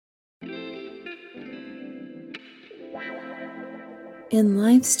In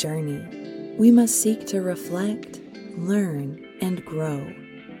life's journey, we must seek to reflect, learn, and grow.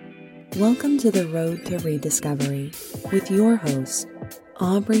 Welcome to the Road to Rediscovery with your host,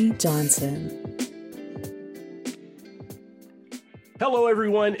 Aubrey Johnson. Hello,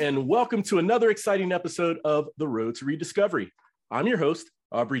 everyone, and welcome to another exciting episode of The Road to Rediscovery. I'm your host,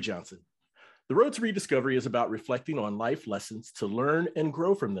 Aubrey Johnson. The Road to Rediscovery is about reflecting on life lessons to learn and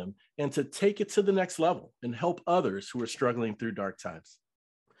grow from them and to take it to the next level and help others who are struggling through dark times.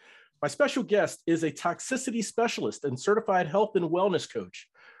 My special guest is a toxicity specialist and certified health and wellness coach.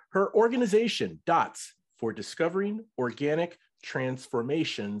 Her organization, DOTS, for Discovering Organic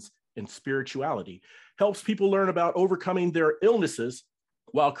Transformations in Spirituality, helps people learn about overcoming their illnesses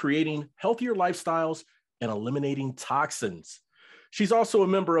while creating healthier lifestyles and eliminating toxins. She's also a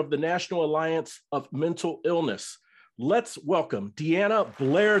member of the National Alliance of Mental Illness. Let's welcome Deanna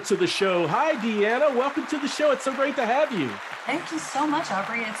Blair to the show. Hi, Deanna. Welcome to the show. It's so great to have you. Thank you so much,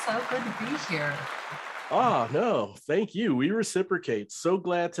 Aubrey. It's so good to be here. Oh, no, thank you. We reciprocate. So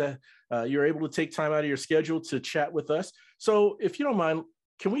glad to you're able to take time out of your schedule to chat with us. So if you don't mind,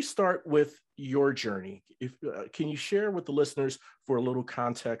 can we start with your journey? Can you share with the listeners for a little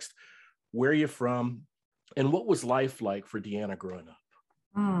context, where you're from and what was life like for Deanna growing up?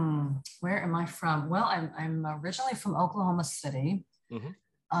 Where am I from? Well, I'm originally from Oklahoma City. Mm-hmm.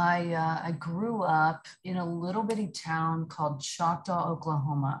 I grew up in a little bitty town called Choctaw,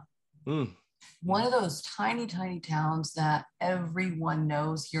 Oklahoma. One of those tiny, tiny towns that everyone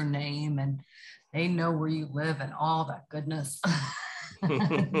knows your name and they know where you live and all that goodness.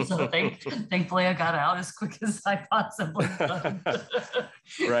 So thankfully I got out as quick as I possibly could.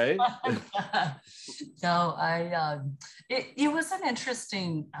 Right. So it was an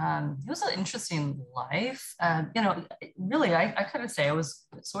interesting life. Really, I kind of say I was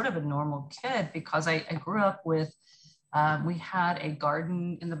sort of a normal kid because I grew up with, we had a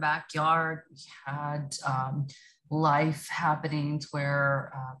garden in the backyard. We had life happenings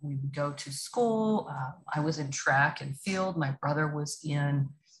where we would go to school. I was in track and field. My brother was in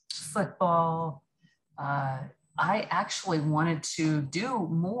football. I actually wanted to do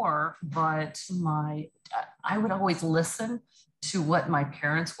more, but I would always listen to what my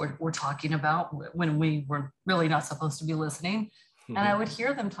parents were talking about when we were really not supposed to be listening. Mm-hmm. And I would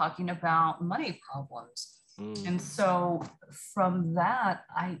hear them talking about money problems. And so from that,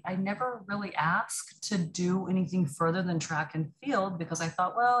 I never really asked to do anything further than track and field because I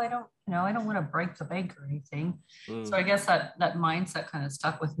thought, well, I don't want to break the bank or anything. So I guess that mindset kind of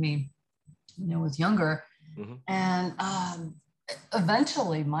stuck with me when I was younger. Mm-hmm. And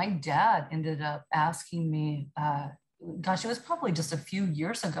eventually my dad ended up asking me, it was probably just a few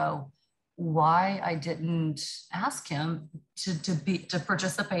years ago, why I didn't ask him to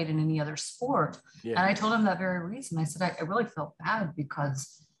participate in any other sport. Yeah. And I told him that very reason. I said, I really felt bad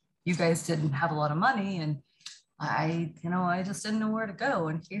because you guys didn't have a lot of money and I just didn't know where to go.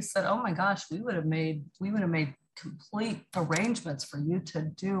 And he said, oh my gosh, we would have made complete arrangements for you to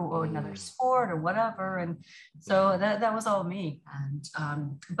do another sport or whatever. And so that was all me.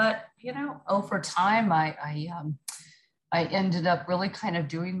 And, but over time, I ended up really kind of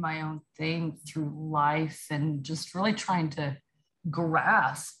doing my own thing through life and just really trying to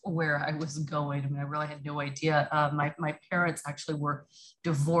grasp where I was going. I mean, I really had no idea. My parents actually were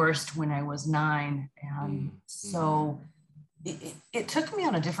divorced when I was 9. And so it took me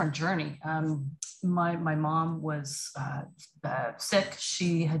on a different journey. My mom was sick.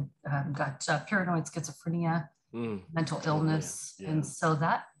 She had got paranoid schizophrenia, mental illness. Yeah. And so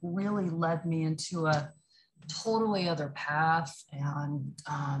that really led me into a totally other path. And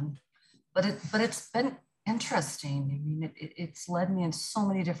but it's been interesting. I mean, it's led me in so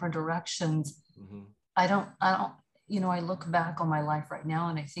many different directions. Mm-hmm. I don't I look back on my life right now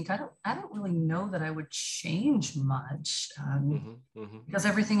and I think I don't really know that I would change much because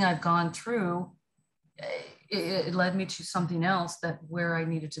everything I've gone through, it led me to something else where I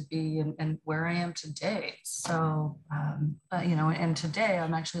needed to be and where I am today. So, and today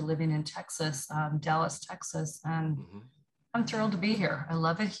I'm actually living in Texas, Dallas, Texas, and I'm thrilled to be here. I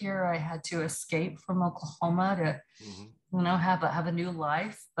love it here. I had to escape from Oklahoma to, have a new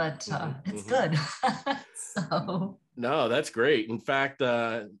life, but it's good. So. No, that's great. In fact,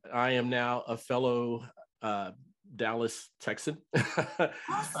 I am now a fellow Dallas Texan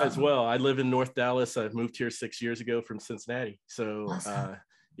awesome. As well. I live in North Dallas. I moved here 6 years ago from Cincinnati. So awesome.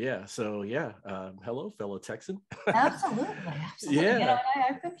 Hello, fellow Texan. Absolutely. Yeah.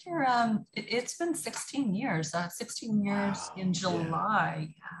 I've been here. It's been 16 years. 16 years in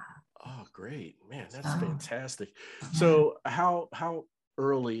July. Yeah. Oh, great, man! That's fantastic. So, how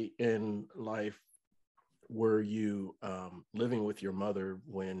early in life were you living with your mother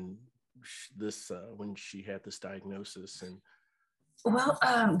when when she had this diagnosis? And Well,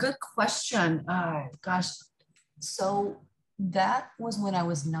 good question. Gosh, so that was when I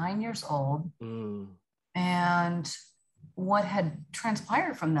was 9 years old. And what had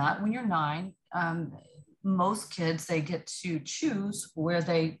transpired from that, when you're nine, most kids, they get to choose where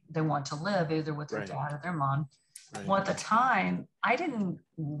they want to live, either with their dad or their mom. Right. Well, at the time, I didn't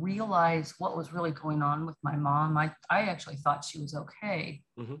realize what was really going on with my mom. I actually thought she was okay.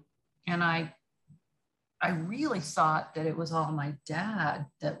 And I really thought that it was all my dad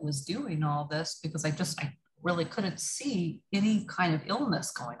that was doing all this, because I really couldn't see any kind of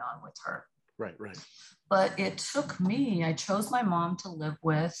illness going on with her. Right. But it took me, I chose my mom to live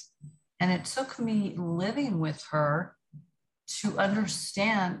with, and it took me living with her to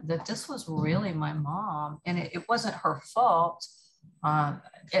understand that this was really my mom, and it wasn't her fault. And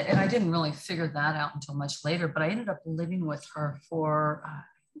I didn't really figure that out until much later, but I ended up living with her for, I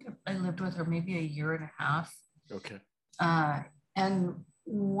think I lived with her maybe a year and a half. Okay. And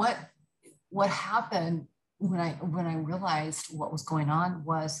what happened when I realized what was going on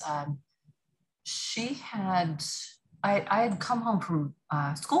was, I had come home from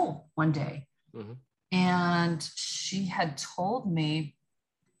school one day, and she had told me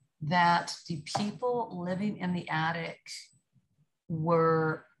that the people living in the attic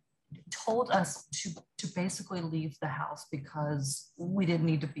told us to basically leave the house because we didn't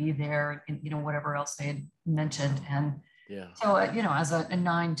need to be there, and whatever else they had mentioned. And so as a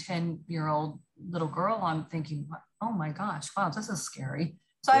 9-10-year-old little girl, I'm thinking, oh my gosh, wow, this is scary.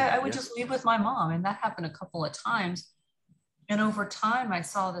 So I would just leave with my mom, and that happened a couple of times. And over time, I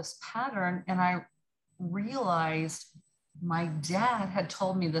saw this pattern, and I realized my dad had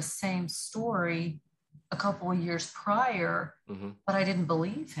told me the same story a couple of years prior, but I didn't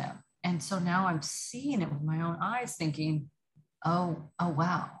believe him. And so now I'm seeing it with my own eyes, thinking, oh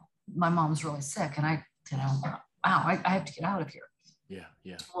wow, my mom's really sick, and I have to get out of here.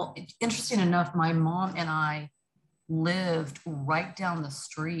 Yeah. Well, interesting enough, my mom and I lived right down the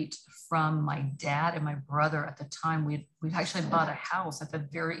street from my dad and my brother. At the time, we'd actually bought a house at the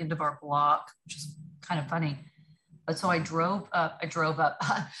very end of our block, which is kind of funny. But so I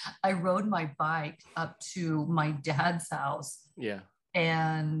rode my bike up to my dad's house. Yeah.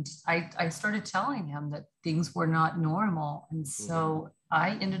 And I started telling him that things were not normal. And so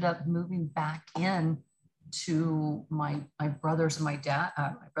I ended up moving back in to my brother's and my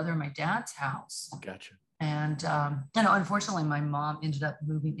brother and my dad's house. Gotcha. And unfortunately, my mom ended up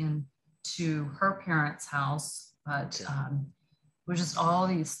moving into her parents' house, but it was just all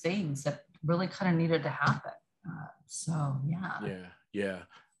these things that really kind of needed to happen. So yeah,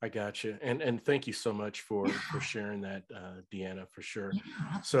 I got you. And thank you so much for sharing that, Deanna, for sure.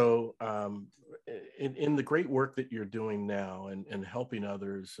 Yeah. So in the great work that you're doing now and helping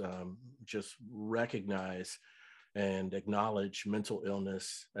others just recognize and acknowledge mental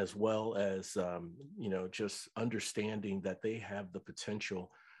illness, as well as just understanding that they have the potential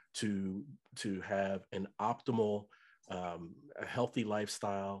to have an optimal a healthy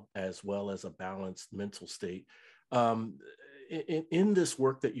lifestyle, as well as a balanced mental state. In this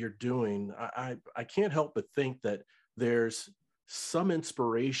work that you're doing, I can't help but think that there's some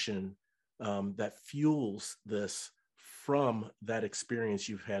inspiration that fuels this from that experience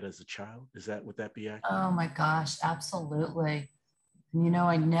you've had as a child. Would that be accurate? Oh my gosh, absolutely.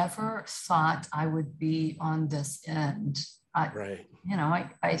 I never thought I would be on this end. I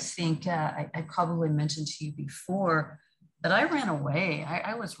think I probably mentioned to you before that I ran away.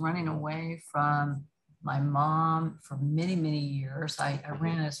 I was running away from my mom for many, many years. I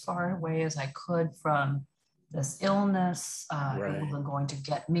ran as far away as I could from this illness. It wasn't going to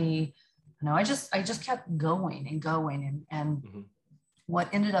get me. I just kept going and going. And what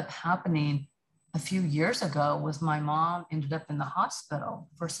ended up happening a few years ago was my mom ended up in the hospital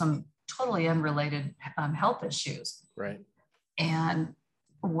for some totally unrelated health issues. Right. And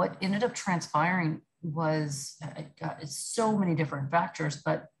what ended up transpiring was so many different factors,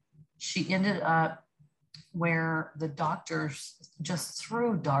 but she ended up where the doctors just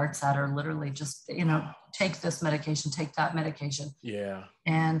threw darts at her, literally just, take this medication, take that medication. Yeah.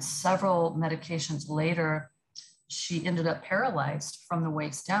 And several medications later, she ended up paralyzed from the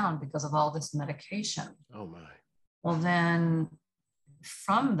waist down because of all this medication. Oh my. Well, then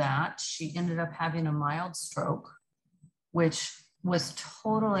from that, she ended up having a mild stroke, which was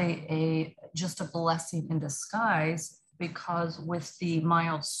totally just a blessing in disguise, because with the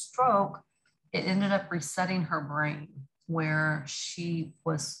mild stroke, it ended up resetting her brain, where she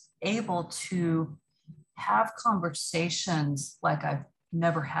was able to have conversations like I've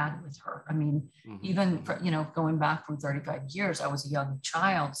never had with her. I mean, even for, going back from 35 years, I was a young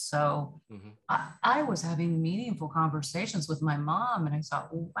child. So I was having meaningful conversations with my mom, and I thought,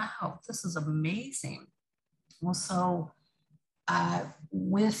 wow, this is amazing. Well, so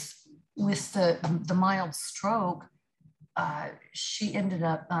with the mild stroke, she ended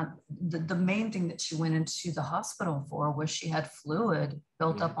up, the main thing that she went into the hospital for was she had fluid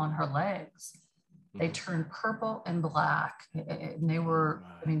built up on her legs. They turned purple and black, and they were,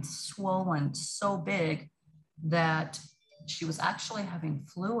 swollen so big that she was actually having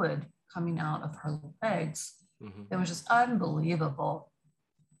fluid coming out of her legs. It was just unbelievable.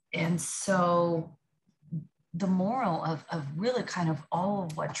 And so the moral of really kind of all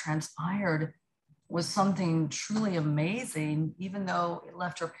of what transpired was something truly amazing, even though it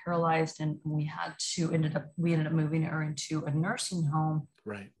left her paralyzed and we ended up moving her into a nursing home.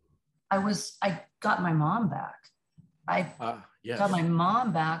 Right. I got my mom back. I got my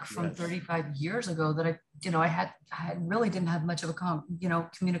mom back from 35 years ago that I really didn't have much of a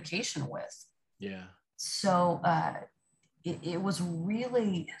communication with. Yeah. So it was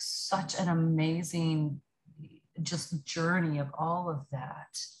really such an amazing just journey of all of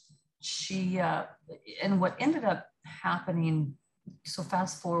that. She and what ended up happening, so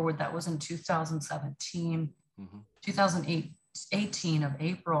fast forward, that was in 2017, 2018 of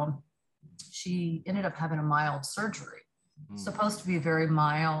April, she ended up having a mild surgery. Supposed to be very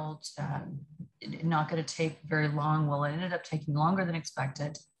mild, not going to take very long. Well, it ended up taking longer than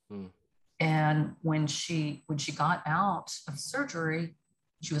expected. And when she got out of surgery,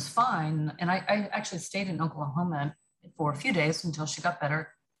 she was fine. And I actually stayed in Oklahoma for a few days until she got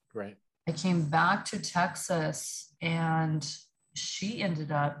better. Right. I came back to Texas, and she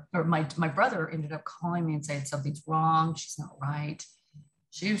ended up, or my brother ended up calling me and saying something's wrong. She's not right.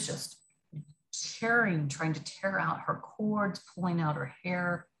 She was just trying to tear out her cords, pulling out her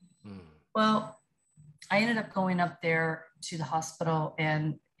hair. Well, I ended up going up there to the hospital,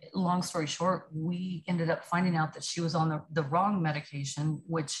 and long story short, we ended up finding out that she was on the wrong medication,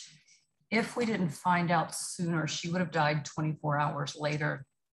 which if we didn't find out sooner, she would have died 24 hours later.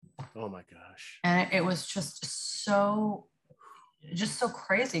 Oh my gosh. And it was just so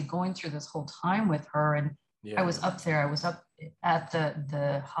crazy going through this whole time with her. And I was up at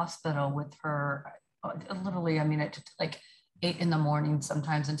the hospital with her, literally, it took like 8 a.m,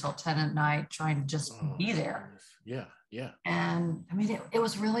 sometimes until 10 at night, trying to just be there. Yeah. Yeah. And it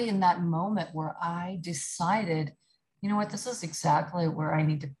was really in that moment where I decided, you know what, this is exactly where I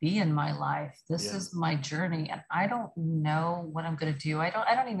need to be in my life. This is my journey, and I don't know what I'm going to do. I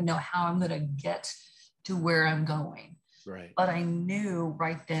don't even know how I'm going to get to where I'm going. Right. But I knew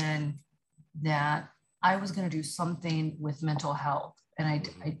right then that I was going to do something with mental health. And I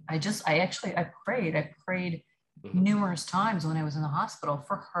prayed numerous times when I was in the hospital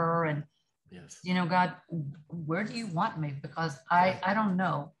for her. And, God, where do you want me? Because I don't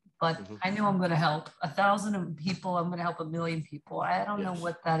know, but I know I'm going to help 1,000 people. I'm going to help 1,000,000 people. I don't know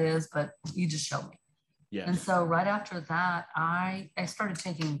what that is, but you just show me. Yes. And so right after that, I started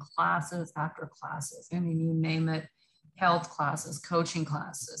taking classes after classes. You name it, health classes, coaching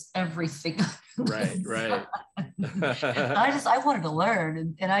classes, everything. Right. I wanted to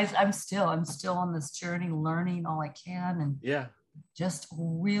learn, and I'm still on this journey, learning all I can, and just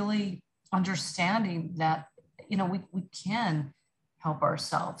really understanding that we can help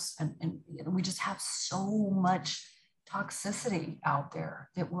ourselves, and we just have so much toxicity out there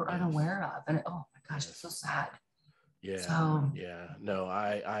that we're unaware of, and oh my gosh, it's so sad. No,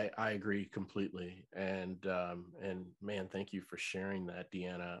 I agree completely. And man, thank you for sharing that,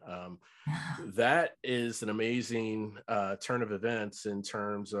 Deanna. That is an amazing turn of events in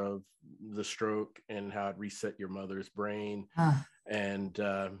terms of the stroke and how it reset your mother's brain. And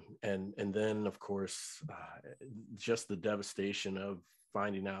then of course, just the devastation of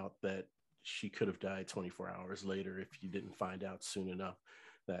finding out that she could have died 24 hours later if you didn't find out soon enough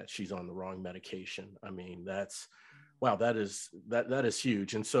that she's on the wrong medication. That is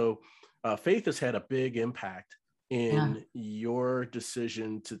huge. And so faith has had a big impact in your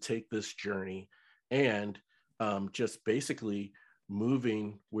decision to take this journey and just basically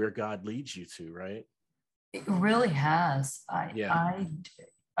moving where God leads you to, right? It really has. I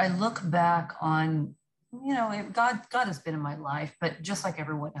look back on, God has been in my life, but just like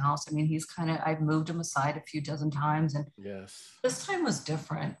everyone else, I've moved him aside a few dozen times, and this time was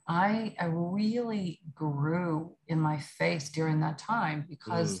different. I really grew in my faith during that time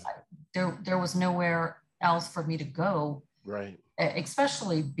because there was nowhere else for me to go. Right.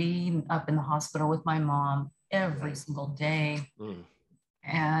 Especially being up in the hospital with my mom every single day,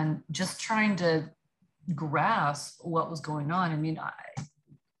 and just trying to grasp what was going on. I mean,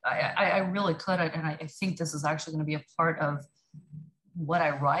 I really could. And I think this is actually going to be a part of what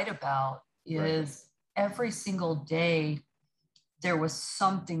I write about is every single day there was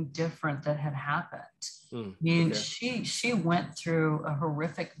something different that had happened. I mean, she went through a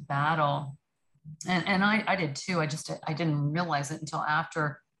horrific battle, and I did too. I didn't realize it until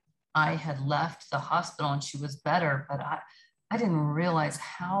after I had left the hospital and she was better, but I didn't realize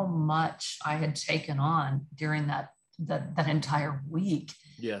how much I had taken on during that entire week.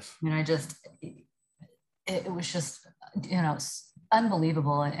 Yes. I mean, it was just,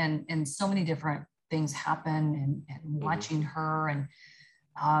 unbelievable. And so many different things happen and watching her. And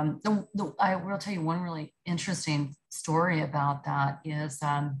I will tell you one really interesting story about that is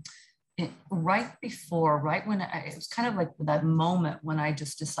right when it was kind of like that moment when I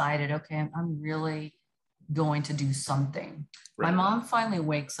just decided, okay, I'm really going to do something. My mom finally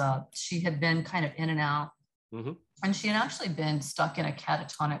wakes up. She had been kind of in and out. And she had actually been stuck in a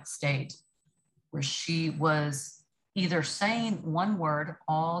catatonic state where she was either saying one word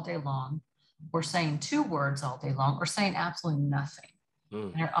all day long or saying two words all day long or saying absolutely nothing.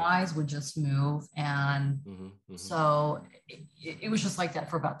 And her eyes would just move. And so it was just like that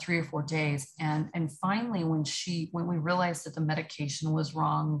for about 3 or 4 days. And finally, when we realized that the medication was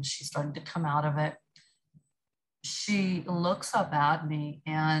wrong, she started to come out of it. She looks up at me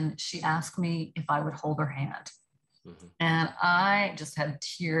and she asked me if I would hold her hand. And I just had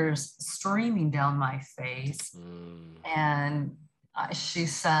tears streaming down my face. And she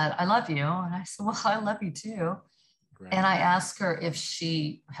said, "I love you." And I said, "Well, I love you too." And I asked her if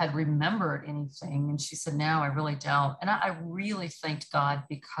she had remembered anything. And she said, "No, I really don't." And I really thanked God,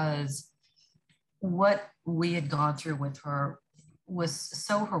 because what we had gone through with her was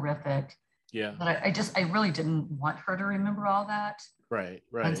so horrific. Yeah. But I really didn't want her to remember all that. Right.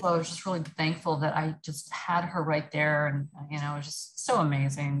 And so I was just really thankful that I just had her right there. And, it was just so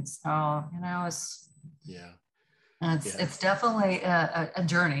amazing. So, it's definitely a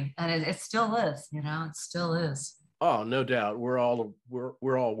journey, and it still is, it still is. Oh, no doubt. We're all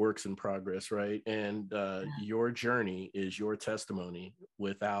works in progress, right? And your journey is your testimony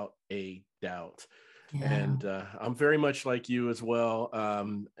without a doubt. Yeah. And I'm very much like you as well,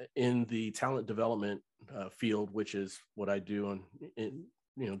 in the talent development field, which is what I do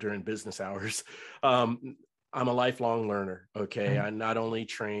during business hours. I'm a lifelong learner. Okay. I not only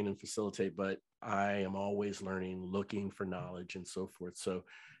train and facilitate, but I am always learning, looking for knowledge and so forth. So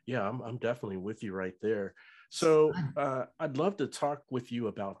yeah, I'm definitely with you right there. So I'd love to talk with you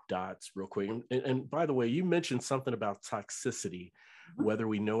about DOTS real quick. And by the way, you mentioned something about toxicity, whether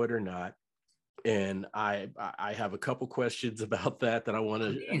we know it or not. And I have a couple questions about that I want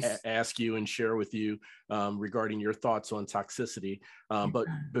to ask you and share with you regarding your thoughts on toxicity. But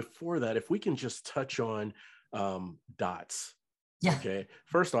before that, if we can just touch on DOTS. Yeah. Okay.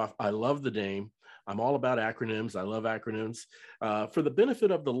 First off, I love the name. I'm all about acronyms. I love acronyms. For the benefit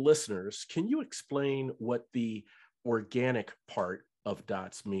of the listeners, can you explain what the organic part of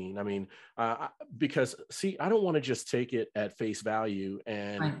DOTS mean? I mean, because see, I don't want to just take it at face value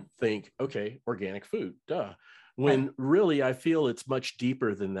and think, okay, organic food, duh. When really, I feel it's much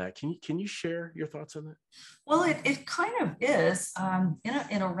deeper than that. Can you share your thoughts on that? Well, it kind of is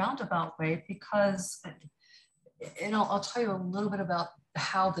in a roundabout way, because, and I'll tell you a little bit about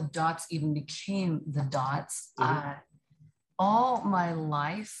how the DOTS even became the DOTS. All my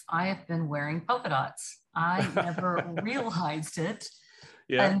life, I have been wearing polka dots. I never realized it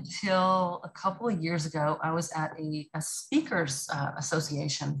until a couple of years ago. I was at a speakers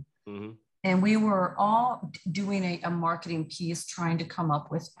association, and we were all doing a marketing piece trying to come up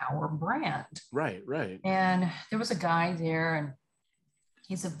with our brand. Right. And there was a guy there, and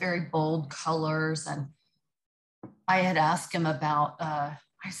he's a very bold colors. And I had asked him about, I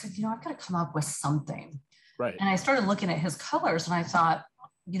said, I've got to come up with something. Right. And I started looking at his colors, and I thought,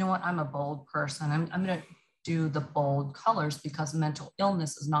 you know what, I'm a bold person. I'm going to do the bold colors, because mental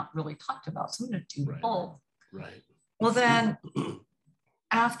illness is not really talked about. So I'm going to do bold. Right. Well, then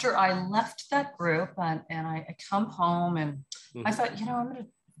after I left that group and I come home, and I thought,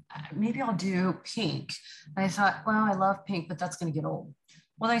 maybe I'll do pink. And I thought, well, I love pink, but that's going to get old.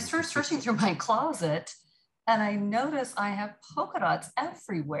 Well, I started searching through my closet, and I noticed I have polka dots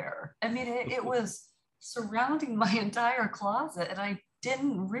everywhere. I mean, it was surrounding my entire closet, and I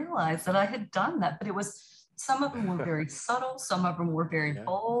didn't realize that I had done that. But some of them were very subtle, some of them were very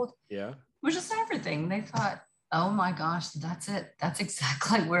bold. Yeah. It was just everything. They thought, oh my gosh, that's it. That's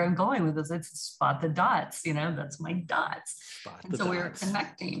exactly where I'm going with this. It's spot the dots, that's my dots. So we were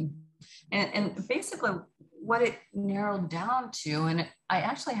connecting. And basically what it narrowed down to, and I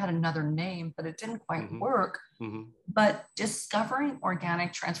actually had another name, but it didn't quite work. But discovering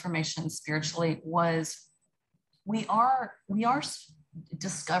organic transformation spiritually was, we are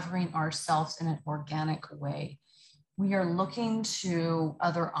discovering ourselves in an organic way. We are looking to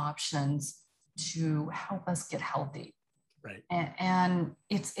other options to help us get healthy. Right. And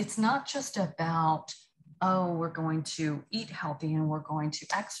it's not just about, oh, we're going to eat healthy and we're going to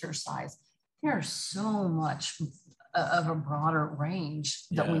exercise. There's so much of a broader range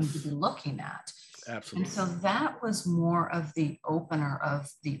that we need to be looking at. Absolutely. And so that was more of the opener of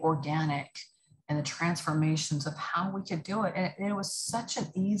the organic and the transformations of how we could do it. And it was such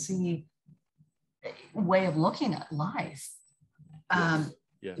an easy way of looking at life.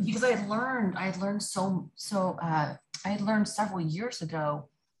 Because I had learned several years ago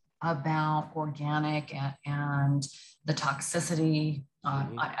about organic and the toxicity.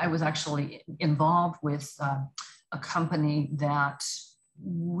 I was actually involved with a company that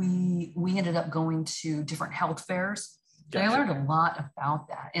we ended up going to different health fairs. Gotcha. And I learned a lot about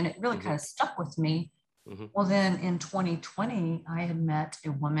that, and it really kind of stuck with me. Well, then in 2020, I had met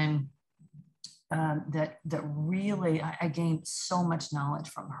a woman that really, I gained so much knowledge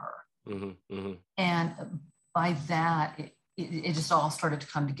from her. And by that, it just all started to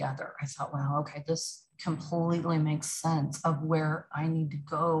come together. I thought, wow, okay, this completely makes sense of where I need to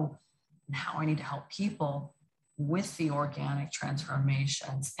go and how I need to help people with the organic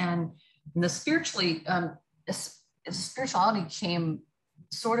transformations. And the spirituality came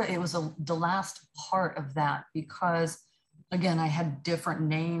sort of, it was the last part of that, because again, I had different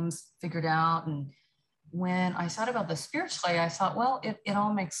names figured out. And when I thought about the spiritually, I thought, well, it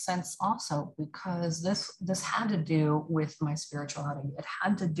all makes sense also, because this had to do with my spirituality. It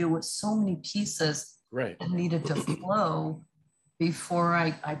had to do with so many pieces that needed to flow before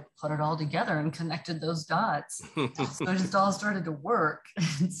I put it all together and connected those dots. So it just all started to work.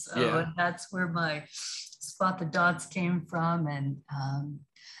 And so that's where my spot the dots came from. And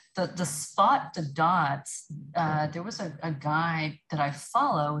the spot the dots, there was a guy that I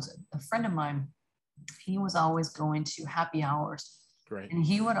follow, was a friend of mine. He was always going to happy hours. And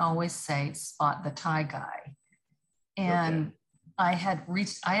he would always say, spot the Thai guy. And I had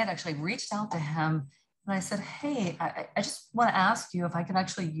actually reached out to him, and I said, hey, I just want to ask you if I can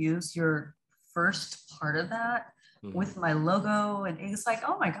actually use your first part of that with my logo. And he's like,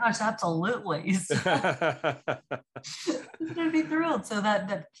 oh my gosh, absolutely. So he's going to be thrilled. So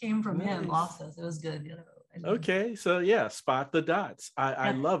that came from him also. So it was good. You know? Okay. So spot the dots.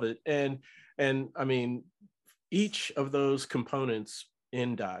 I love it. And I mean, each of those components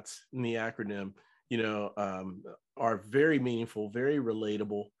in dots, in the acronym, are very meaningful, very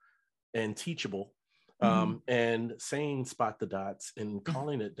relatable, and teachable. And saying spot the dots and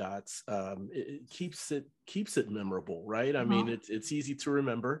calling it dots, it keeps it memorable, right? I mean, it's easy to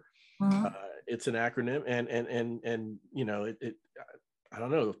remember. It's an acronym, and I don't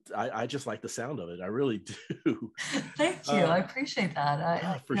know. I just like the sound of it. I really do. Thank you. I appreciate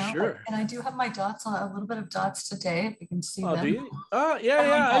that. For sure. And I do have my dots on, a little bit of dots today, if you can see them. Do you?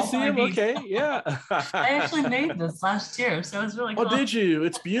 Yeah. I see them. Okay. Yeah. I actually made this last year, so it was really cool. Oh, did you?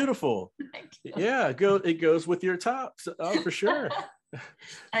 It's beautiful. Thank you. Yeah. It goes with your tops. Oh, for sure.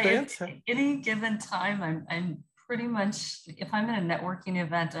 Any given time, I'm pretty much, if I'm in a networking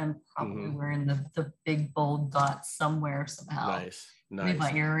event, I'm probably wearing the big bold dots somewhere somehow. Nice. It could be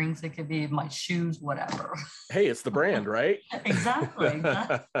my earrings, it could be my shoes, whatever. Hey, it's the brand, right? Exactly.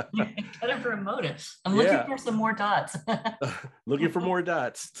 Gotta promote it. I'm looking for some more dots. Looking for more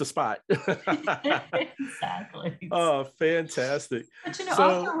dots to spot. Exactly. Oh, fantastic. But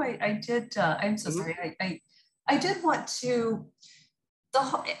also I did, I'm so sorry, I did want to,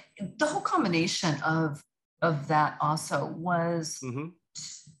 the whole combination of that also was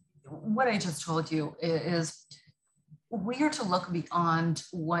what I just told you is, we are to look beyond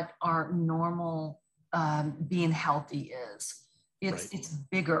what our normal being healthy is. It's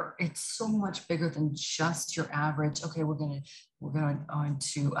bigger. It's so much bigger than just your average. Okay, we're going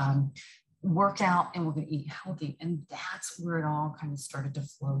to work out and we're going to eat healthy, and that's where it all kind of started to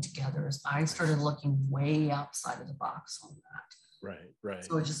flow together. As I started looking way outside of the box on that. Right.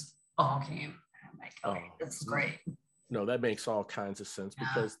 So it just all came. I'm like, okay, this is great. No, that makes all kinds of sense,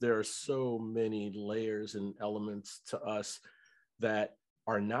 because there are so many layers and elements to us that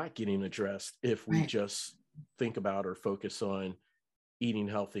are not getting addressed if we just think about or focus on eating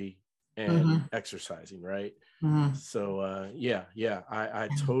healthy and exercising, right? So I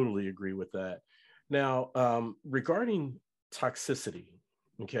totally agree with that. Now, regarding toxicity,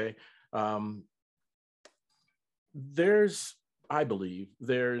 okay, I believe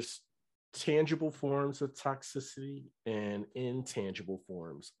there's tangible forms of toxicity and intangible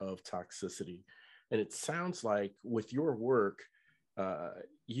forms of toxicity. And it sounds like with your work,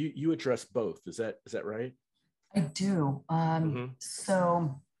 you address both. Is that right? I do.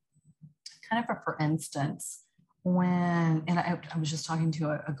 So kind of for instance, and I was just talking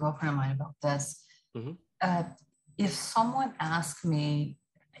to a girlfriend of mine about this. If someone asks me,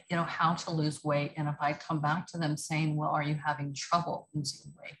 how to lose weight, and if I come back to them saying, well, are you having trouble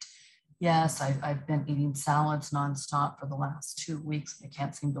losing weight? Yes, I've been eating salads nonstop for the last 2 weeks. I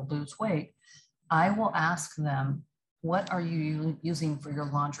can't seem to lose weight. I will ask them, what are you using for your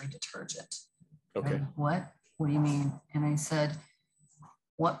laundry detergent? Okay. What do you mean? And I said,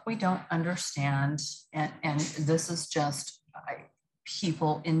 what we don't understand, and this is just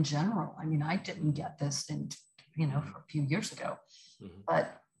people in general. I mean, I didn't get this for a few years ago,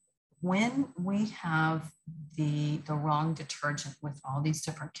 but when we have the wrong detergent with all these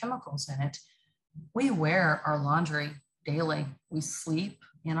different chemicals in it, we wear our laundry daily. We sleep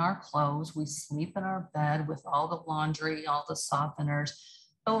in our clothes. We sleep in our bed with all the laundry, all the softeners.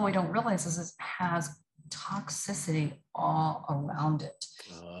 But what we don't realize is it has toxicity all around it.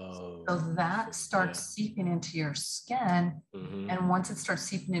 So that starts seeping into your skin. And once it starts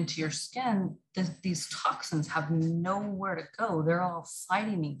seeping into your skin, these toxins have nowhere to go. They're all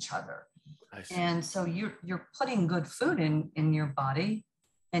fighting each other. And so you're putting good food in your body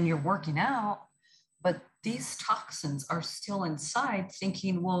and you're working out, but these toxins are still inside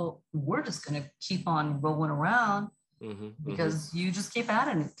thinking, well, we're just going to keep on rolling around because you just keep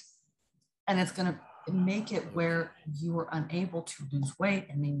adding it. And it's going to make it where you are unable to lose weight,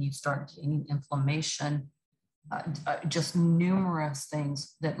 and then you start gaining inflammation, just numerous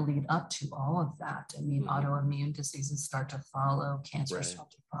things that lead up to all of that. I mean, autoimmune diseases start to follow, cancer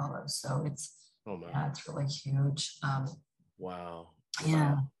start to follow. So it's it's really huge. Wow.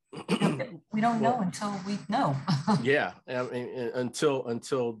 Yeah. We don't know until we know. Yeah, I mean,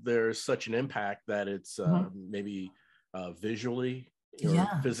 until there's such an impact that it's maybe visually or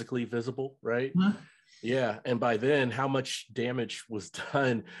physically visible, right? Yeah, and by then, how much damage was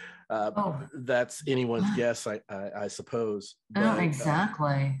done? That's anyone's guess, I suppose. But,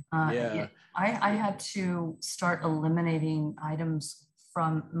 exactly. Yeah, I had to start eliminating items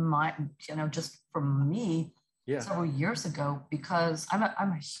from my, just from me several years ago, because I'm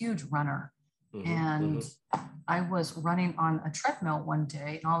a huge runner, and I was running on a treadmill one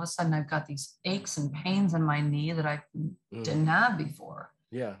day, and all of a sudden I've got these aches and pains in my knee that I didn't have before.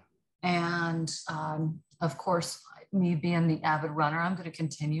 Yeah. And of course, me being the avid runner, I'm going to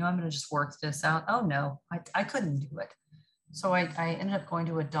continue. I'm going to just work this out. Oh no, I couldn't do it. So I ended up going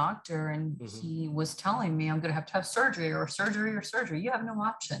to a doctor, and he was telling me I'm going to have surgery or surgery or surgery. You have no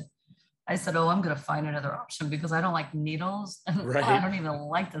option. I said, oh, I'm going to find another option because I don't like needles. And I don't even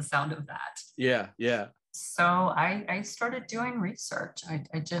like the sound of that. Yeah. Yeah. So I started doing research.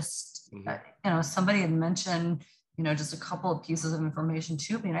 I just, somebody had mentioned, just a couple of pieces of information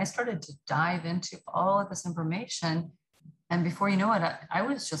to me, and I started to dive into all of this information. And before you know it, I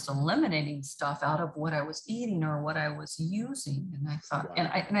was just eliminating stuff out of what I was eating or what I was using. And I thought,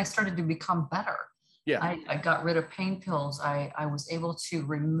 and I started to become better. Yeah. I got rid of pain pills. I was able to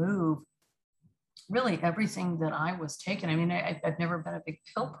remove really everything that I was taking. I mean, I've never been a big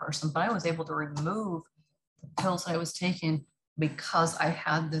pill person, but I was able to remove the pills I was taking because I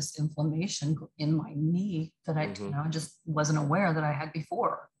had this inflammation in my knee that I just wasn't aware that I had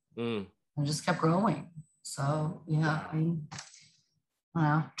before. And just kept growing. So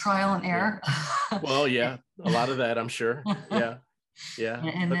trial and error. Well, yeah, a lot of that, I'm sure. Yeah. Yeah.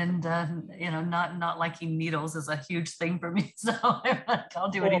 And not liking needles is a huge thing for me. So I'll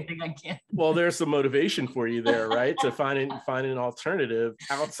do anything I can. Well, there's some motivation for you there, right? To find an alternative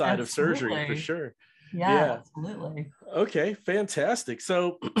outside of surgery, for sure. Yeah, absolutely. Okay, fantastic.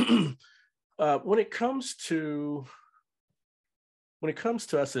 So when it comes to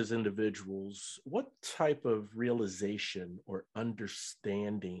us as individuals, what type of realization or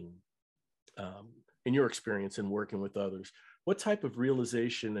understanding, in your experience in working with others, what type of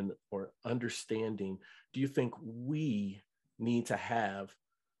realization or understanding do you think we need to have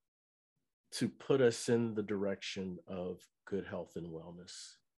to put us in the direction of good health and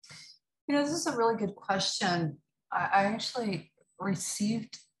wellness? This is a really good question. I actually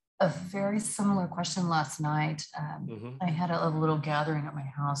received a very similar question last night. I had a little gathering at my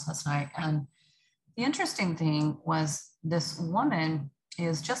house last night. And the interesting thing was this woman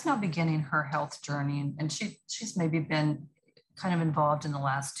is just now beginning her health journey. And she's maybe been kind of involved in the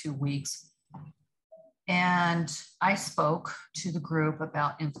last 2 weeks. And I spoke to the group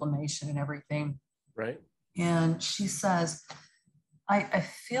about inflammation and everything. Right. And she says, I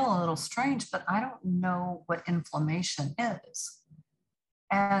feel a little strange, but I don't know what inflammation is.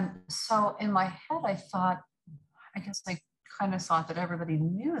 And so in my head, I thought, I guess I kind of thought that everybody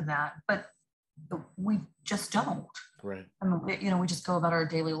knew that, but we just don't. Right. I mean, we just go about our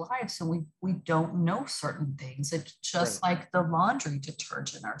daily lives and we don't know certain things. It's just like the laundry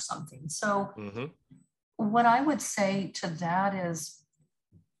detergent or something. So what I would say to that is,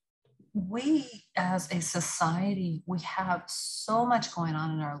 we as a society, we have so much going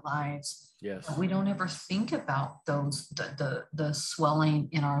on in our lives. Yes. We don't ever think about those, the swelling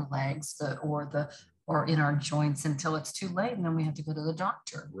in our legs, or in our joints until it's too late. And then we have to go to the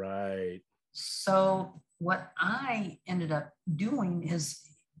doctor. Right. So what I ended up doing is,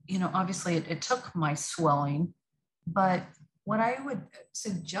 obviously it took my swelling, but what I would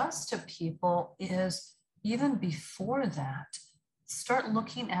suggest to people is, even before that, start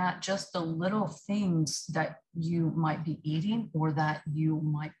looking at just the little things that you might be eating or that you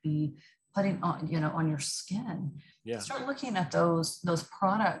might be putting on, on your skin. Yeah. Start looking at those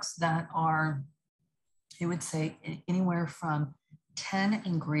products that are, I would say, anywhere from 10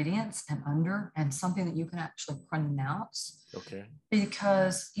 ingredients and under, and something that you can actually pronounce. Okay.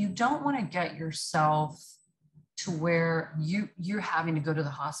 Because you don't want to get yourself to where you're having to go to the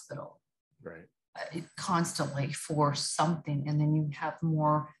hospital. Right. Constantly for something, and then you have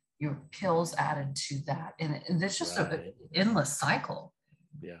your pills added to that, and it's just an endless cycle.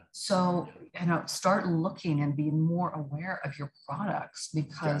 Yeah. So start looking and being more aware of your products,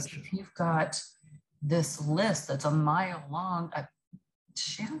 because if you've got this list that's a mile long,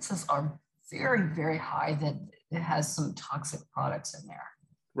 chances are very, very high that it has some toxic products in there.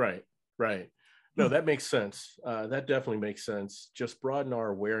 Right. No, that makes sense. That definitely makes sense. Just broaden our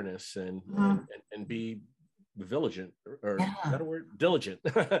awareness and be vigilant, or is that a word? Diligent.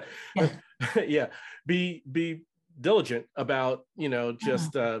 Yeah. Be diligent about,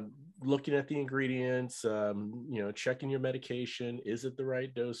 just looking at the ingredients, checking your medication. Is it the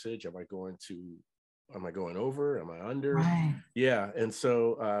right dosage? Am I going over? Am I under? Right. Yeah. And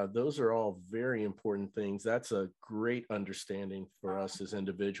so those are all very important things. That's a great understanding for us as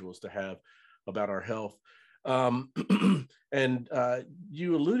individuals to have about our health. And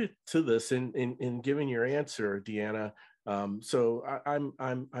you alluded to this in giving your answer, Deanna. So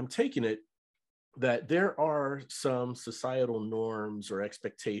I'm taking it that there are some societal norms or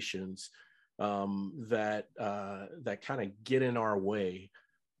expectations that kind of get in our way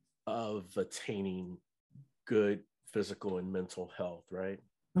of attaining good physical and mental health, right?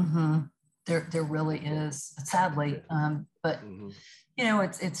 There really is, sadly, but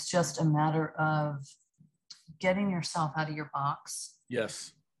it's just a matter of getting yourself out of your box.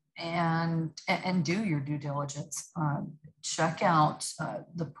 Yes. And do your due diligence. Check out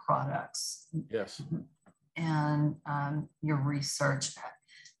the products. Yes. And your research.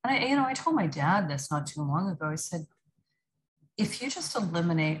 And I told my dad this not too long ago. I said, if you just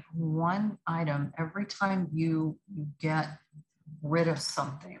eliminate one item every time you get rid of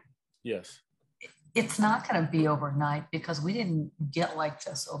something, yes, it's not going to be overnight, because we didn't get like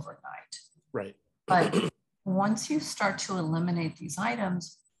this overnight. Right. But once you start to eliminate these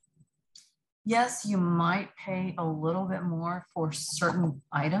items, yes, you might pay a little bit more for certain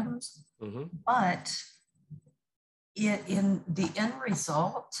items, but in the end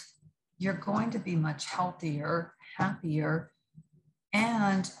result, you're going to be much healthier, happier,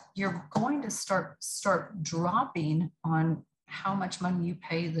 and you're going to start dropping on how much money you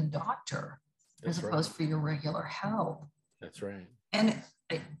pay the doctor. That's as opposed for your regular health. That's right. And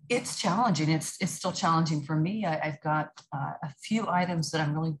it's challenging. It's still challenging for me. I've got a few items that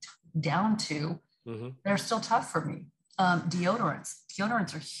I'm really down to. They're still tough for me.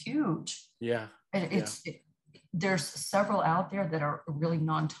 Deodorants are huge. Yeah. And there's several out there that are really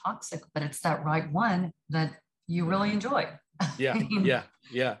non-toxic, but it's that right one that you really enjoy. Yeah.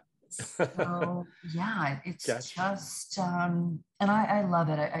 Yeah. So it's just, and I love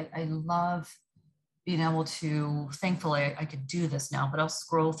it. I love being able to, thankfully I could do this now, but I'll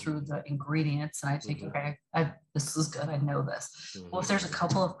scroll through the ingredients and I think, okay, this is good. I know this. Well, if there's a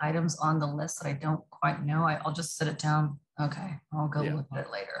couple of items on the list that I don't quite know, I'll just sit it down. Okay. I'll go look at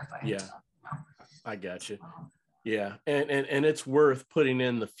it later if I have time. I got you. Yeah. And it's worth putting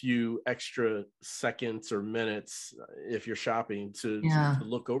in the few extra seconds or minutes if you're shopping to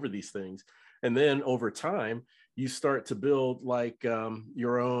look over these things. And then over time, you start to build like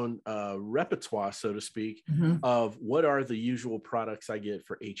your own repertoire, so to speak, of what are the usual products I get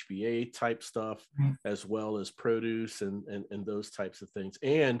for HbA type stuff, as well as produce and those types of things.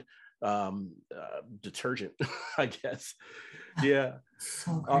 And detergent, I guess. Yeah.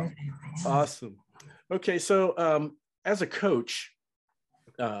 So great. Awesome. Okay. So as a coach,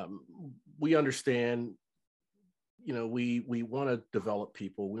 we understand, we want to develop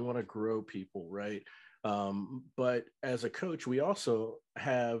people, we want to grow people, right? But as a coach, we also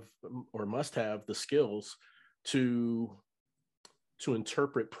have or must have the skills to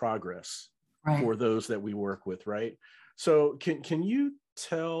interpret progress for those that we work with, right? So can you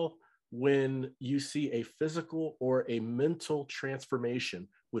tell when you see a physical or a mental transformation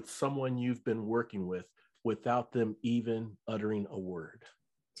with someone you've been working with without them even uttering a word?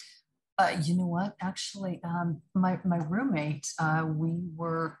 You know what? Actually, my roommate, we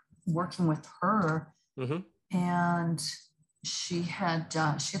were working with her, and she had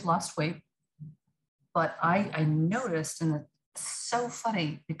lost weight, but I noticed, and it's so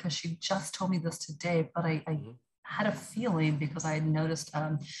funny because she just told me this today, but I had a feeling because I had noticed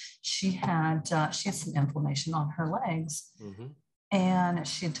she had some inflammation on her legs, and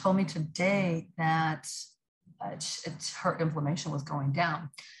she had told me today that her inflammation was going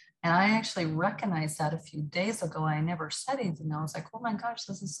down. And I actually recognized that a few days ago. I never said anything. I was like, oh my gosh,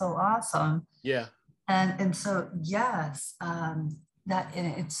 this is so awesome. Yeah. And so, yes, that,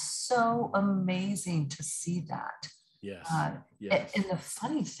 and it's so amazing to see that. Yes. Yes. And the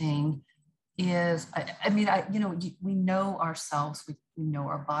funny thing is, we know ourselves, we know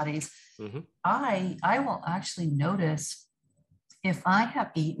our bodies. I will actually notice if I have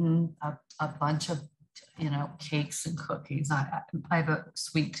eaten a bunch of cakes and cookies. I have a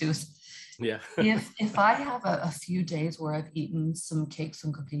sweet tooth. Yeah. if I have a few days where I've eaten some cakes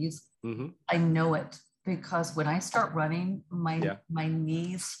and cookies, I know it, because when I start running, my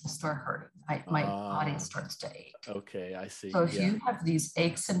knees start hurting. My body starts to ache. Okay, I see. So if you have these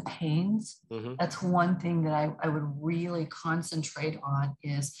aches and pains, that's one thing that I would really concentrate on,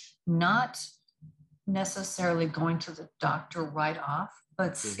 is not necessarily going to the doctor right off,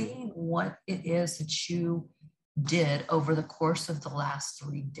 but seeing what it is that you did over the course of the last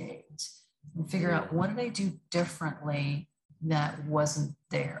 3 days and figure out, what did I do differently that wasn't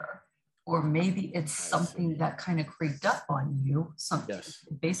there? Or maybe it's something that kind of creeped up on you. Something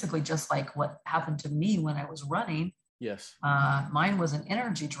basically just like what happened to me when I was running. Yes. Mine was an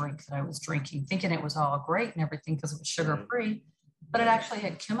energy drink that I was drinking, thinking it was all great and everything because it was sugar-free, but it actually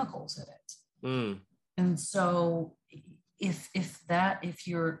had chemicals in it. And so if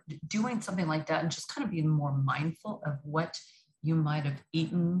you're doing something like that and just kind of being more mindful of what you might have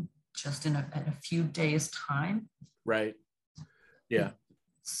eaten just in a few days time. Right. Yeah.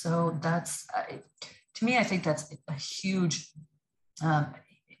 So that's, to me, I think that's a huge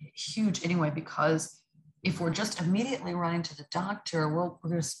anyway, because if we're just immediately running to the doctor, we're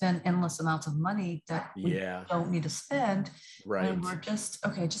going to spend endless amounts of money that we don't need to spend. Right. And we're just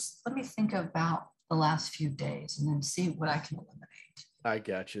let me think about the last few days and then see what I can eliminate. I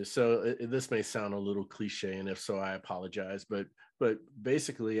got you. So this may sound a little cliche, and if so, I apologize. But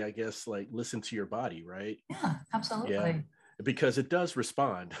basically, I guess, like, listen to your body, right? Yeah, absolutely. Yeah, because it does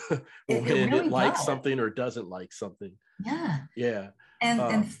respond when it really likes does. something or doesn't like something. Yeah. Yeah.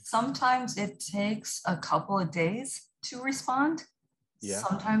 And sometimes it takes a couple of days to respond. Yeah.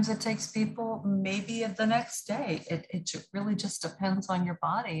 Sometimes it takes people maybe the next day. It really just depends on your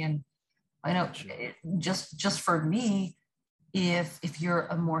body. And I know just for me, if you're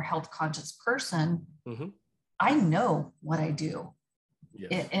a more health conscious person, I know what I do.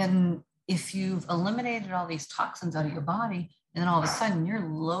 Yes. And if you've eliminated all these toxins out of your body, and then all of a sudden you're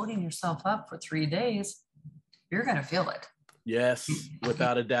loading yourself up for 3 days, you're going to feel it. Yes,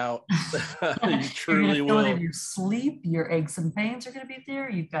 without a doubt. You truly will. In your sleep, your aches and pains are going to be there.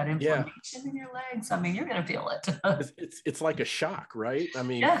 You've got inflammation in your legs. I mean, you're going to feel it. It's like a shock, right? I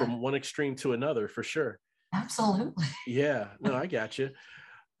mean, from one extreme to another, for sure. Absolutely. Yeah, no, I got you.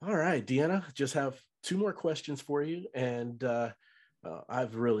 All right, Deanna, just have 2 more questions for you. And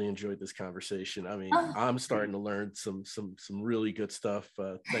I've really enjoyed this conversation. I mean, I'm starting to learn some really good stuff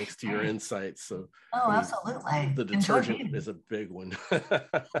thanks to your insights. So, absolutely. The detergent is a big one.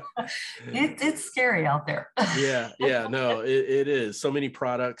 It's scary out there. Yeah, no, it is. So many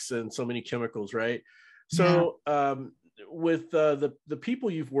products and so many chemicals, right? So, with the people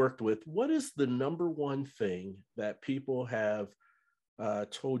you've worked with, what is the number one thing that people have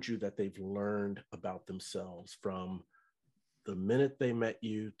told you that they've learned about themselves from the minute they met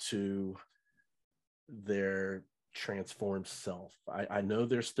you to their transformed self? I know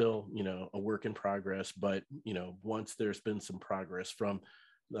there's still, a work in progress, but, once there's been some progress from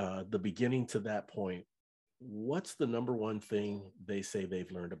the beginning to that point, what's the number one thing they say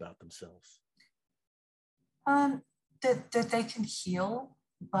they've learned about themselves? That they can heal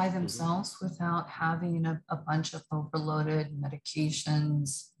by themselves without having a bunch of overloaded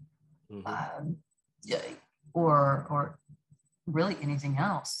medications, or really anything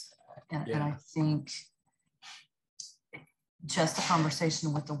else. And I think just a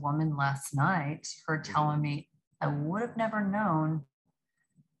conversation with a woman last night, her telling me I would have never known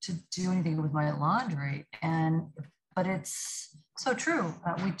to do anything with my laundry. But it's so true.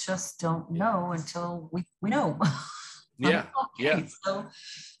 We just don't know until we know. Yeah. Okay. So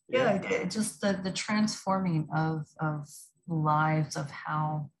just the transforming of lives, of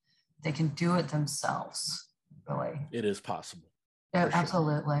how they can do it themselves. Really. It is possible. Yeah,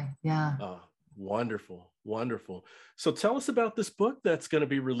 absolutely. Sure. Yeah. Wonderful. Wonderful. So tell us about this book that's going to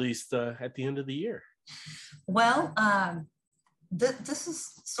be released at the end of the year. Well, this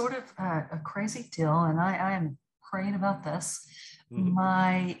is sort of a crazy deal, and I am praying about this. Mm-hmm.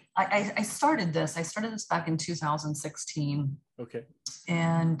 I started this back in 2016. Okay.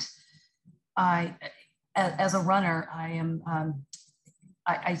 And as a runner,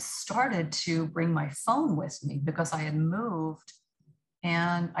 I started to bring my phone with me because I had moved,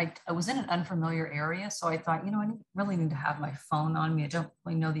 and I was in an unfamiliar area. So I thought, I really need to have my phone on me. I don't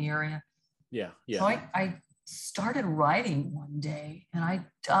really know the area. Yeah. So I started writing one day, and I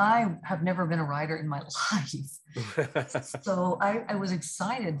have never been a writer in my life. So I was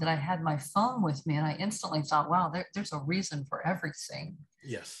excited that I had my phone with me, and I instantly thought, wow, there's a reason for everything.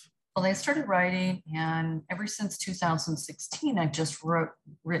 Yes. Well, I started writing, and ever since 2016, I just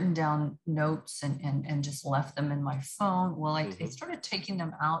written down notes and just left them in my phone. Well, I started taking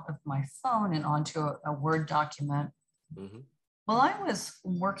them out of my phone and onto a Word document. Mm-hmm. Well, I was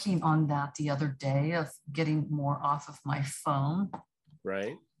working on that the other day, of getting more off of my phone.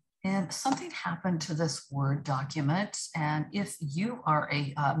 Right. And something happened to this Word document. And if you are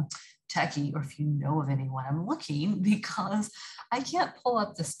a techie, or if you know of anyone, I'm looking, because I can't pull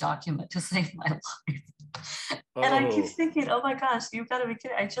up this document to save my life. Oh. And I keep thinking, oh my gosh, you've got to be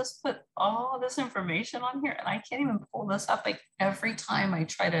kidding. I just put all this information on here, and I can't even pull this up. Like, every time I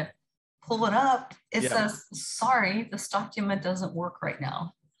try to pull it up, it says, sorry, this document doesn't work right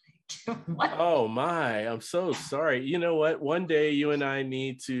now. What? Oh my, I'm so sorry. You know what? One day you and I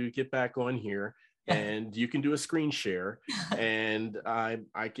need to get back on here, and you can do a screen share, and I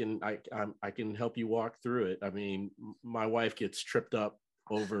can help you walk through it. I mean, my wife gets tripped up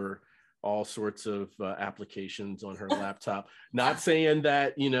over all sorts of applications on her laptop. Not saying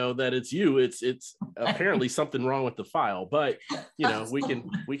that, that it's you. It's apparently something wrong with the file, but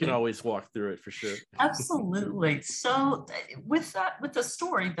we can always walk through it for sure. Absolutely. So with the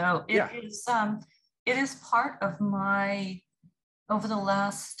story though, it is part of my, over the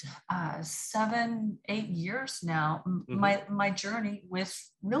last 7-8 years now, my journey with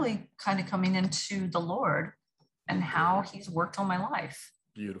really kind of coming into the Lord and how He's worked on my life.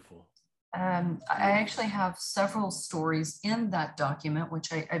 Beautiful. I actually have several stories in that document,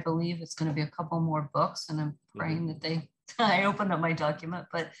 which I believe it's going to be a couple more books, and I'm praying that I opened up my document.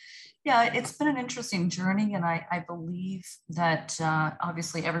 But yeah, it's been an interesting journey, and I believe that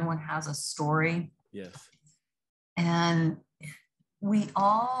obviously everyone has a story. Yes. And we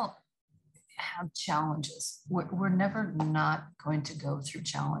all have challenges. We're never not going to go through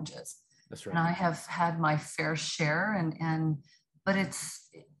challenges. That's right. And I have had my fair share, but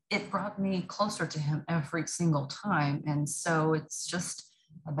it brought me closer to Him every single time. And so it's just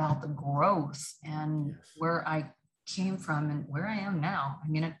about the growth and where I came from and where I am now. I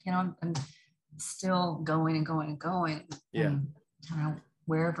mean, I'm still going and going and going. Yeah. And,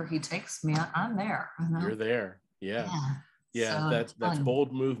 wherever He takes me, I'm there. You're there. Yeah. Yeah. So that's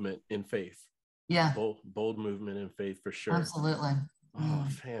bold movement in faith. Yeah. Bold movement in faith for sure. Absolutely. Oh,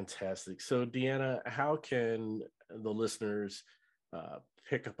 fantastic. So Deanna, how can the listeners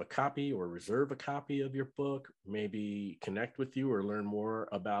pick up a copy or reserve a copy of your book, maybe connect with you or learn more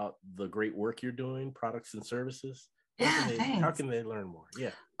about the great work you're doing, products and services? How can they learn more?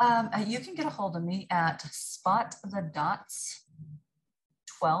 Yeah. You can get a hold of me at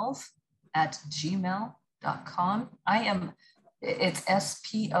spotthedots12@gmail.com. It's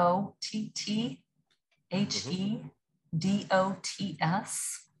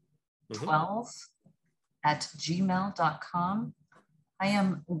SPOTTHEDOTS 12@gmail.com. I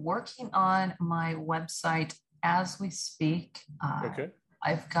am working on my website as we speak. I've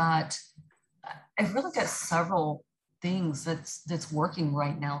really got several things that's working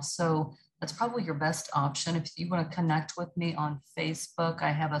right now. So that's probably your best option. If you want to connect with me on Facebook,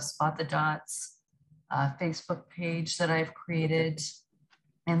 I have a Spot the Dots Facebook page that I've created.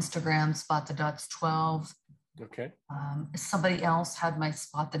 Instagram, Spot the Dots 12. Okay. Somebody else had my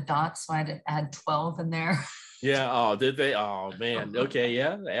Spot the Dots, so I had to add 12 in there. Yeah. Oh, did they? Oh man. Okay.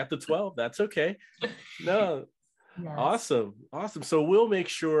 Yeah. At the 12. That's okay. No. Yes. Awesome. So we'll make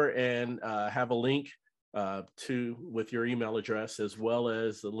sure and have a link with your email address, as well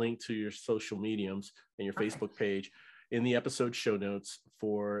as the link to your social mediums and your Facebook page in the episode show notes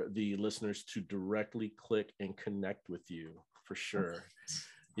for the listeners to directly click and connect with you for sure.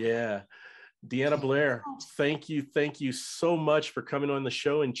 Yeah. Deanna Blair, thank you so much for coming on the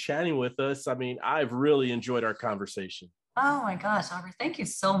show and chatting with us. I mean, I've really enjoyed our conversation. Oh my gosh, Aubrey, thank you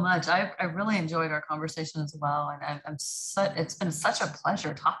so much. I really enjoyed our conversation as well. And it's been such a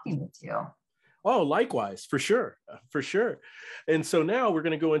pleasure talking with you. Oh, likewise, for sure. For sure. And so now we're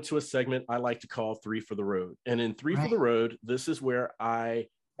going to go into a segment I like to call 3 for the Road. And in 3 for the Road, this is where I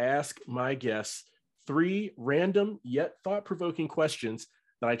ask my guests 3 random yet thought-provoking questions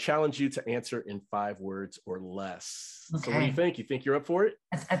that I challenge you to answer in 5 words or less. Okay. So what do you think? You think you're up for it?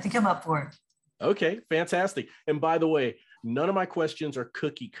 I think I'm up for it. Okay, fantastic. And by the way, none of my questions are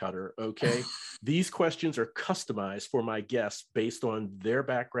cookie cutter, okay? These questions are customized for my guests based on their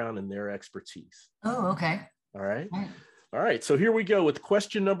background and their expertise. Oh, okay. All right. All right, so here we go with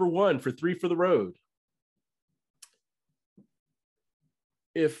question number 1 for 3 for the Road.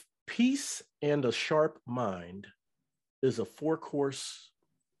 If peace and a sharp mind is a 4-course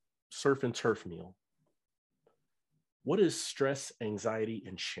surf and turf meal, what is stress, anxiety,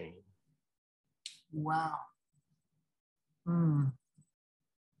 and shame? Wow. Wow.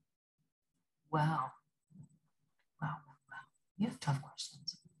 Wow. You have tough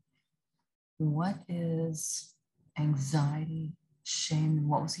questions. What is anxiety, shame, and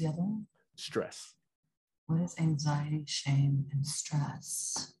what was the other one? Stress. What is anxiety, shame, and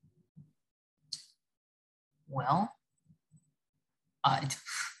stress? Well,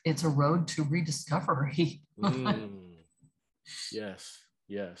 it's a road to rediscovery. Yes,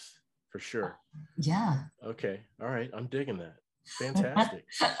 for sure. Yeah. Okay. All right. I'm digging that. Fantastic.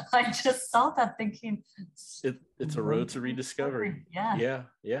 I just saw that thinking. It's a road to rediscovery. Yeah.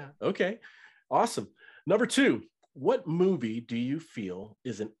 Yeah. Okay. Awesome. Number 2, what movie do you feel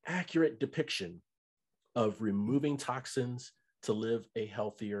is an accurate depiction of removing toxins to live a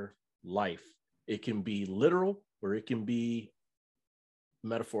healthier life? It can be literal or it can be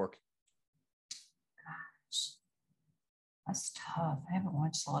metaphoric. Gosh, that's tough. I haven't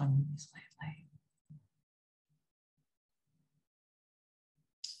watched a lot of movies lately.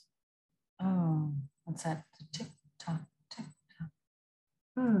 Oh, what's that? Tick tock, tick tock.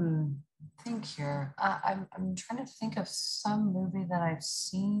 Think here. I'm trying to think of some movie that I've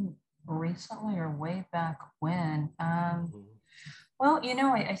seen recently or way back when. Well,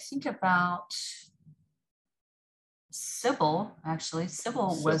 I think about Sybil, actually.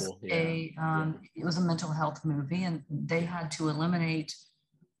 Sybil was it was a mental health movie, and they had to eliminate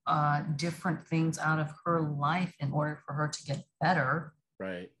different things out of her life in order for her to get better.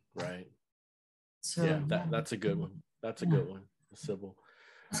 Right. So that's a good one. That's a good one, Sybil.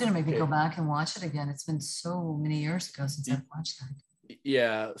 It's going to make me go back and watch it again. It's been so many years ago since I've watched that.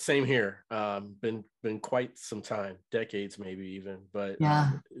 Yeah, same here. Been quite some time, decades maybe even, but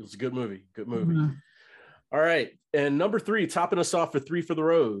it was a good movie. Good movie. Mm-hmm. All right, and number 3, topping us off for 3 for the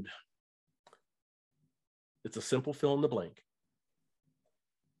Road. It's a simple fill in the blank.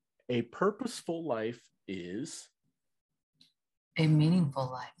 A purposeful life is a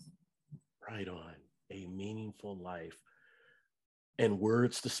meaningful life. Right on. A meaningful life. And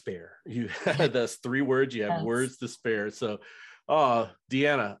words to spare. That's 3 words. You have words to spare. So,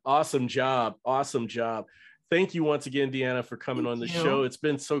 Deanna, awesome job. Thank you once again, Deanna, for coming on the show. It's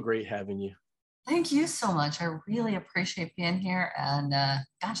been so great having you. Thank you so much. I really appreciate being here. And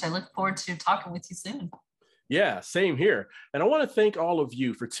gosh, I look forward to talking with you soon. Yeah, same here. And I want to thank all of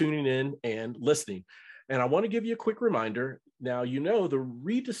you for tuning in and listening. And I want to give you a quick reminder. Now, the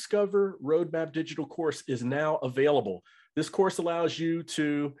Rediscover Roadmap digital course is now available. This course allows you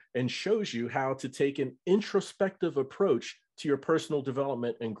to and shows you how to take an introspective approach to your personal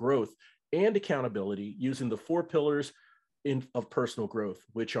development and growth and accountability using the 4 pillars of personal growth,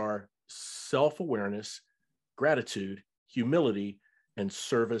 which are self-awareness, gratitude, humility, and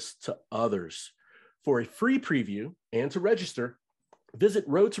service to others. For a free preview and to register, visit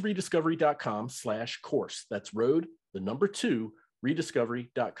roadtorediscovery.com/course. That's road, the number 2,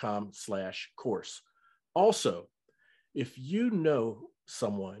 rediscovery.com/course. Also, if you know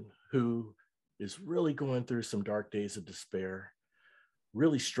someone who is really going through some dark days of despair,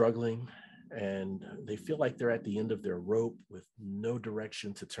 really struggling, and they feel like they're at the end of their rope with no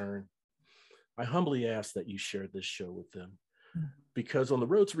direction to turn, I humbly ask that you share this show with them. Because on the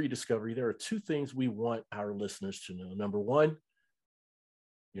road to rediscovery, there are 2 things we want our listeners to know. Number 1,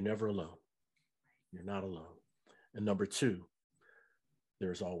 you're never alone. You're not alone. And number 2,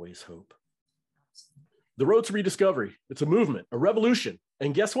 there's always hope. The road to rediscovery, it's a movement, a revolution.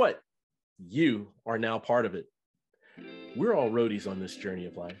 And guess what? You are now part of it. We're all roadies on this journey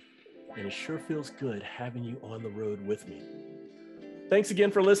of life, and it sure feels good having you on the road with me. Thanks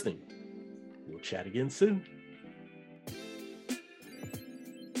again for listening. We'll chat again soon.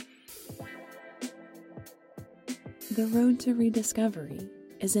 The Road to Rediscovery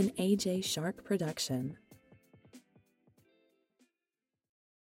is an AJ Shark production.